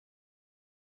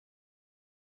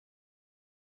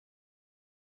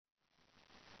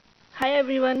Hi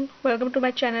everyone, welcome to my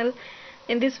channel.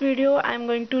 In this video I am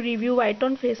going to review white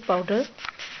tone face powder.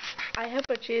 I have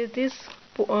purchased this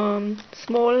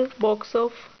small box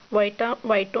of white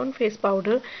tone face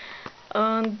powder.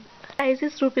 Price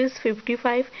is rupees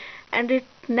 55 and its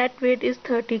net weight is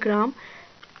 30 gram.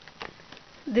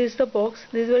 This is the box.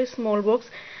 This is a very small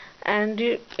box, and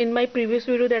in my previous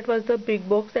video that was the big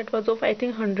box, that was of I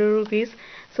think 100 rupees.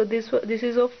 So this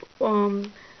is of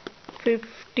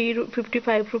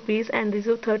 55 rupees, and this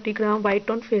is 30 gram white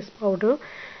tone face powder.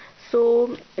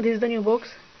 So this is the new box.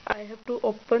 I have to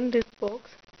open this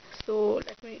box. So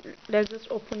let's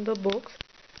just open the box.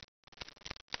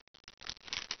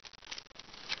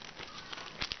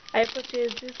 I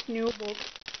purchased this new box.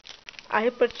 I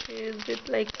have purchased it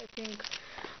like I think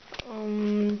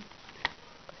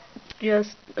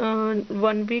just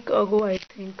 1 week ago I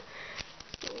think.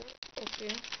 So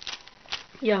okay,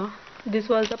 yeah, this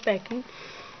was the packing,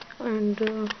 and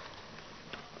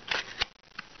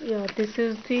yeah, this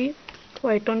is the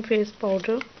white tone face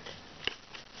powder.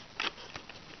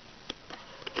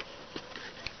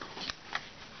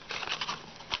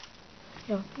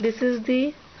 Yeah, this is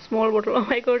the small bottle. Oh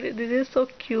my god, this is so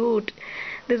cute.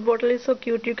 This bottle is so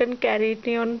cute. You can carry it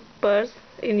in your purse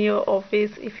in your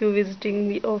office if you're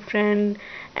visiting your friend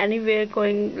anywhere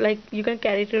going, like you can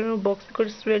carry it in a box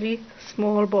because it's really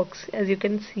small box as you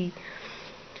can see.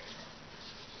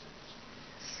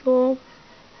 So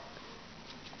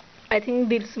I think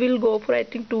this will go for I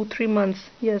think 2-3 months.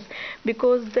 Yes,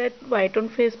 because that white on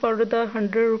face powder, the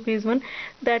 100 rupees one,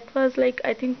 that was like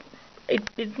I think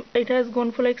it has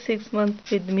gone for like 6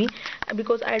 months with me,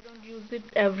 because I don't use it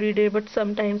every day, but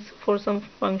sometimes for some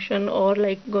function or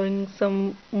like going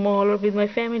some mall or with my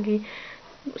family.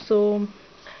 So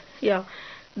yeah,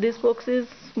 this box is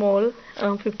small,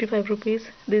 55 rupees.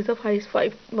 This is a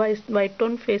five white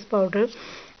tone face powder.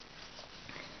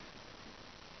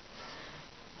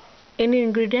 In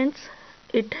ingredients,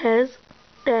 it has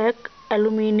talc,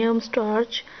 aluminium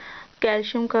starch,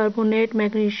 calcium carbonate,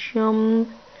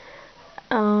 magnesium,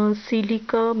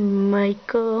 silica,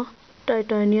 mica,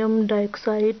 titanium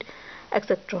dioxide,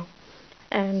 etc.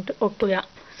 And okay, yeah.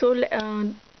 So,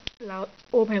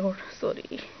 oh my god,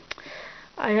 sorry.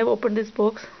 I have opened this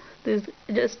box. This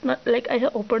just not like I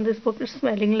have opened this box. It's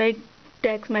smelling like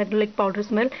talc smell, like powder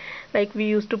smell, like we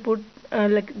used to put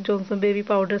like Johnson baby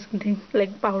powder, something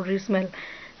like powdery smell.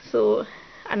 So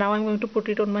and now I'm going to put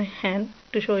it on my hand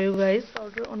to show you guys.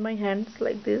 Powder on my hands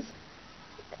like this.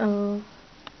 Uh,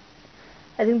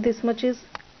 I think this much is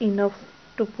enough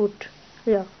to put.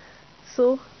 Yeah.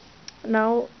 So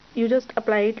now you just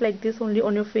apply it like this only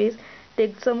on your face.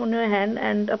 Take some on your hand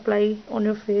and apply on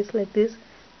your face like this.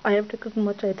 I have taken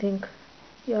much I think.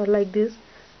 Yeah, like this.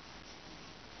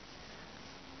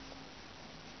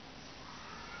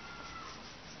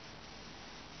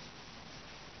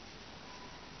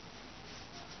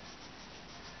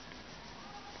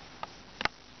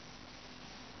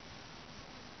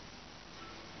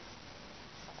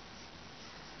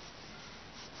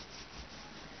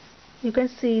 You can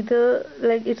see the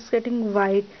like it's getting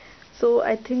white. So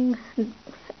I think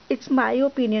it's my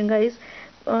opinion, guys.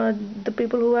 The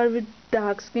people who are with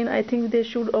dark skin, I think they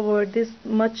should avoid this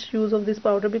much use of this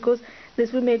powder, because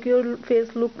this will make your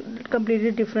face look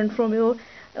completely different from your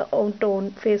own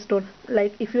tone, face tone.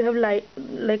 Like if you have light,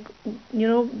 like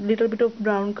little bit of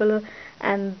brown color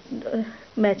and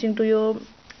matching to your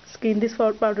skin, this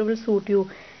powder will suit you.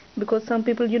 Because some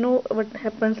people, what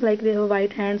happens, like they have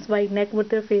white hands, white neck, but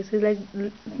their face is like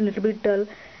little bit dull.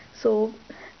 So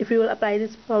if you will apply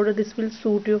this powder, this will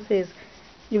suit your face.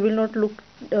 You will not look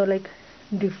like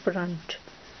different.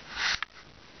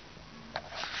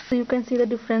 So you can see the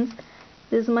difference.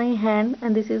 This is my hand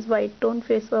and this is white tone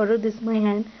face powder. This is my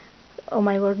hand. Oh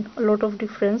my god, a lot of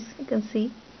difference you can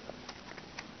see.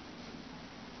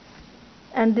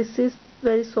 And this is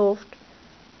very soft,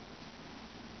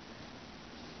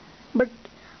 but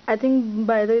I think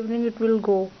by the evening it will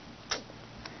go.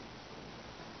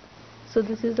 So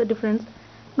this is the difference.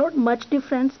 Not much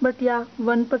difference, but yeah,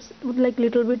 1%, like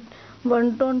little bit,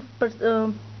 one tone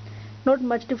not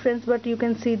much difference, but you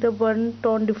can see the one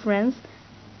tone difference.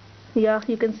 Yeah,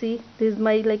 you can see this is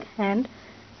my like hand,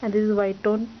 and this is white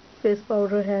tone face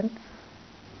powder hand.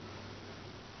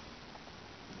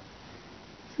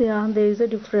 So yeah, there is a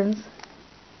difference,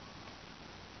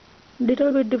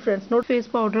 little bit difference. Not face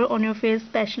powder on your face,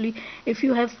 especially if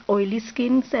you have oily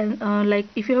skin, and like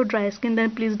if you have dry skin,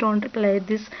 then please don't apply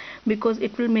this, because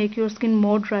it will make your skin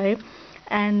more dry.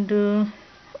 And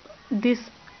this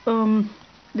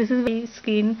this is very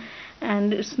skin,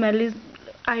 and smell is,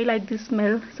 I like this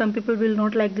smell. Some people will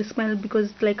not like this smell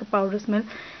because it's like a powder smell.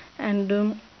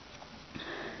 And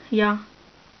Yeah,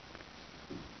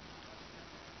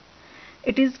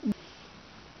 it is.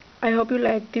 I hope you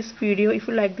like this video. If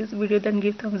you like this video, then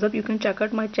give thumbs up. You can check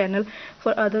out my channel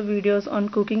for other videos on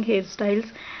cooking,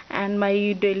 hairstyles, and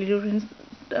my daily routines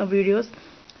videos.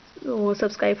 So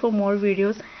subscribe for more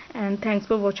videos, and thanks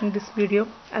for watching this video.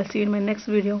 I'll see you in my next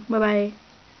video. Bye bye.